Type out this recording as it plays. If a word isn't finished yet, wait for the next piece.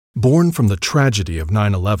Born from the tragedy of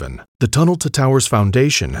 9/11, the Tunnel to Towers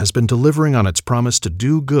Foundation has been delivering on its promise to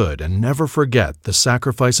do good and never forget the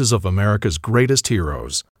sacrifices of America's greatest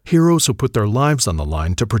heroes. Heroes who put their lives on the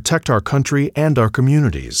line to protect our country and our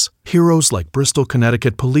communities. Heroes like Bristol,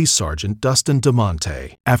 Connecticut Police Sergeant Dustin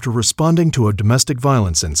DeMonte. After responding to a domestic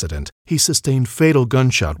violence incident, he sustained fatal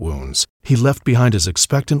gunshot wounds. He left behind his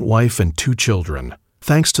expectant wife and 2 children.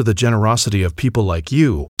 Thanks to the generosity of people like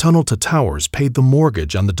you, Tunnel to Towers paid the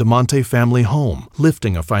mortgage on the DeMonte family home,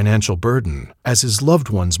 lifting a financial burden. As his loved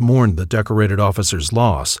ones mourned the decorated officer's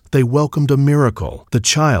loss, they welcomed a miracle, the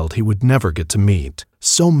child he would never get to meet.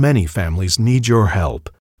 So many families need your help.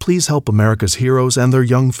 Please help America's heroes and their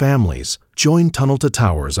young families. Join Tunnel to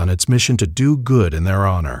Towers on its mission to do good in their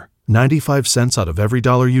honor. 95 cents out of every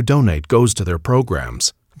dollar you donate goes to their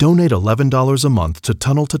programs. Donate $11 a month to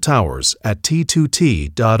Tunnel to Towers at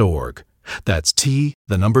T2T.org. That's T2T.org.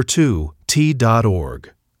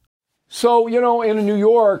 So, in New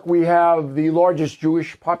York, we have the largest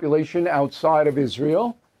Jewish population outside of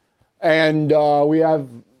Israel. And we have,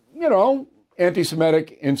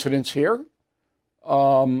 anti-Semitic incidents here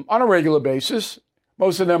on a regular basis.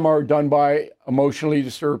 Most of them are done by emotionally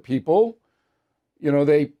disturbed people.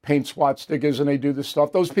 They paint swastikas and they do this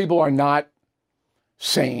stuff. Those people are not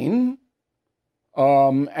sane,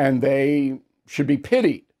 and they should be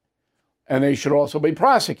pitied, and they should also be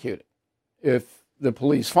prosecuted if the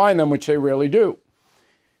police find them, which they rarely do.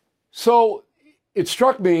 So it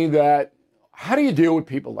struck me that how do you deal with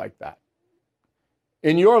people like that?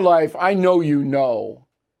 In your life, I know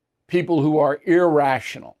people who are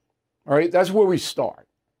irrational, all right? That's where we start.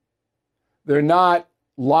 They're not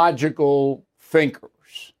logical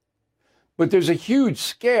thinkers, but there's a huge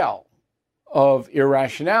scale of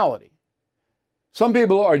irrationality. Some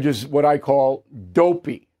people are just what I call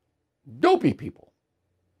dopey people.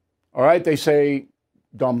 All right, they say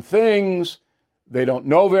dumb things. They don't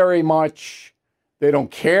know very much. They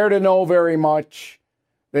don't care to know very much.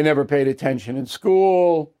 They never paid attention in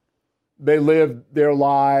school. They live their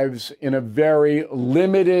lives in a very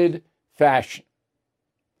limited fashion.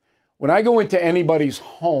 When I go into anybody's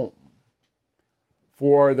home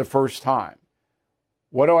for the first time,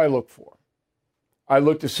 what do I look for? I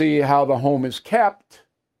look to see how the home is kept,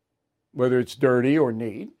 whether it's dirty or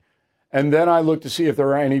neat. And then I look to see if there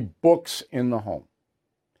are any books in the home.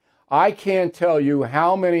 I can't tell you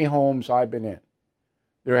how many homes I've been in.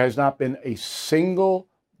 There has not been a single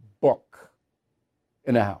book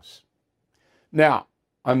in the house. Now,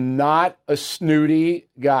 I'm not a snooty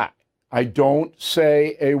guy. I don't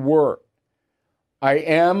say a word. I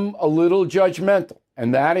am a little judgmental,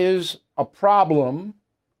 and that is a problem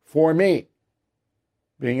for me.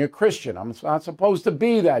 Being a Christian, I'm not supposed to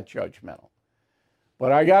be that judgmental.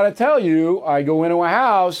 But I got to tell you, I go into a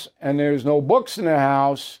house and there's no books in the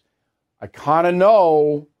house. I kind of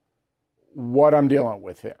know what I'm dealing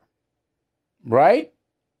with here, right?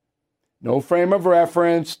 No frame of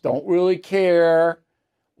reference, don't really care.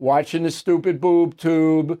 Watching the stupid boob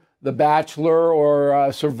tube, The Bachelor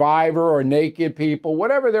or Survivor or Naked People,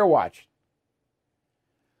 whatever they're watching.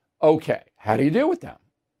 Okay, how do you deal with them?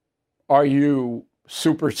 Are you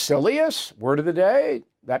supercilious? Word of the day?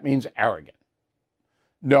 That means arrogant.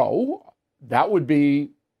 No, that would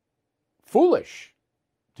be foolish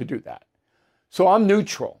to do that. So I'm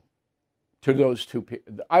neutral to those two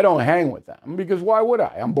people. I don't hang with them because why would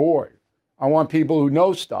I? I'm bored. I want people who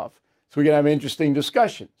know stuff so we can have interesting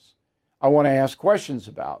discussions. I want to ask questions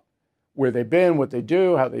about where they've been, what they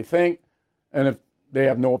do, how they think. And if they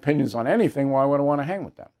have no opinions on anything, why would I want to hang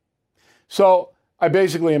with them? So I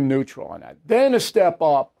basically am neutral on that. Then a step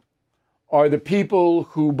up are the people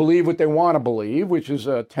who believe what they want to believe, which is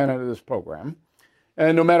a tenet of this program.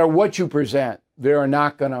 And no matter what you present, they are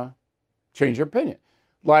not going to change their opinion.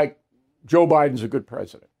 Like, Joe Biden's a good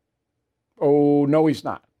president. Oh, no, he's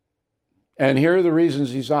not. And here are the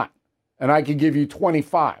reasons he's not. And I could give you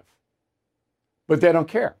 25. But they don't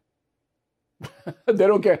care. They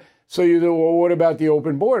don't care. So you go, well, what about the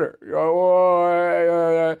open border?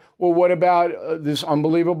 Well, what about this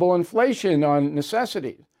unbelievable inflation on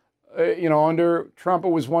necessities? Under Trump, it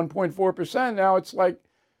was 1.4%. Now it's like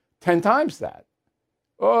 10 times that.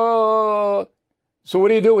 So what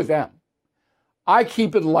do you do with them? I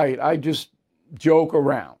keep it light. I just joke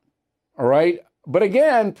around. All right. But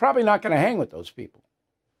again, probably not going to hang with those people.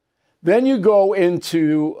 Then you go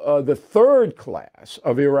into the third class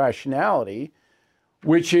of irrationality,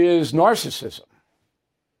 which is narcissism.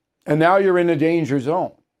 And now you're in the danger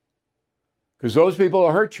zone because those people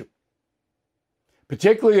will hurt you,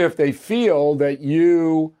 particularly if they feel that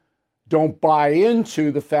you don't buy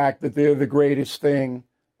into the fact that they're the greatest thing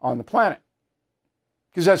on the planet.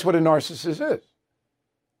 because that's what a narcissist is.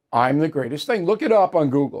 I'm the greatest thing. Look it up on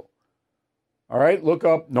Google. All right, look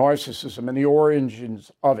up narcissism and the origins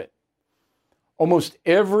of it. Almost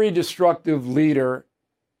every destructive leader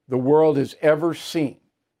the world has ever seen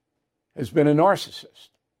has been a narcissist.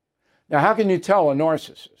 Now, how can you tell a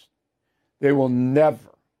narcissist? They will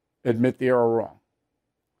never admit they are wrong,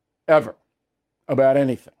 ever, about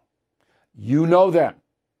anything. You know them.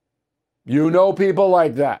 You know people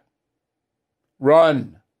like that.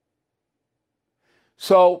 Run.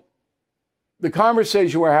 So, the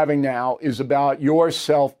conversation we're having now is about your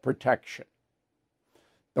self-protection.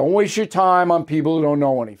 Don't waste your time on people who don't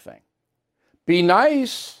know anything. Be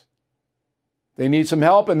nice. They need some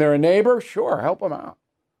help and they're a neighbor, sure, help them out.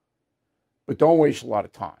 But don't waste a lot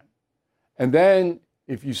of time. And then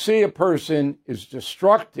if you see a person is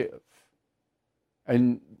destructive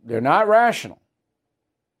and they're not rational,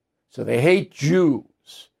 so they hate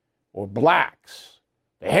Jews or blacks,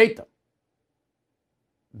 they hate them,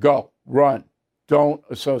 go, run. Don't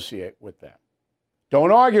associate with them.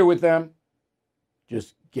 Don't argue with them.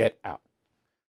 Just get out.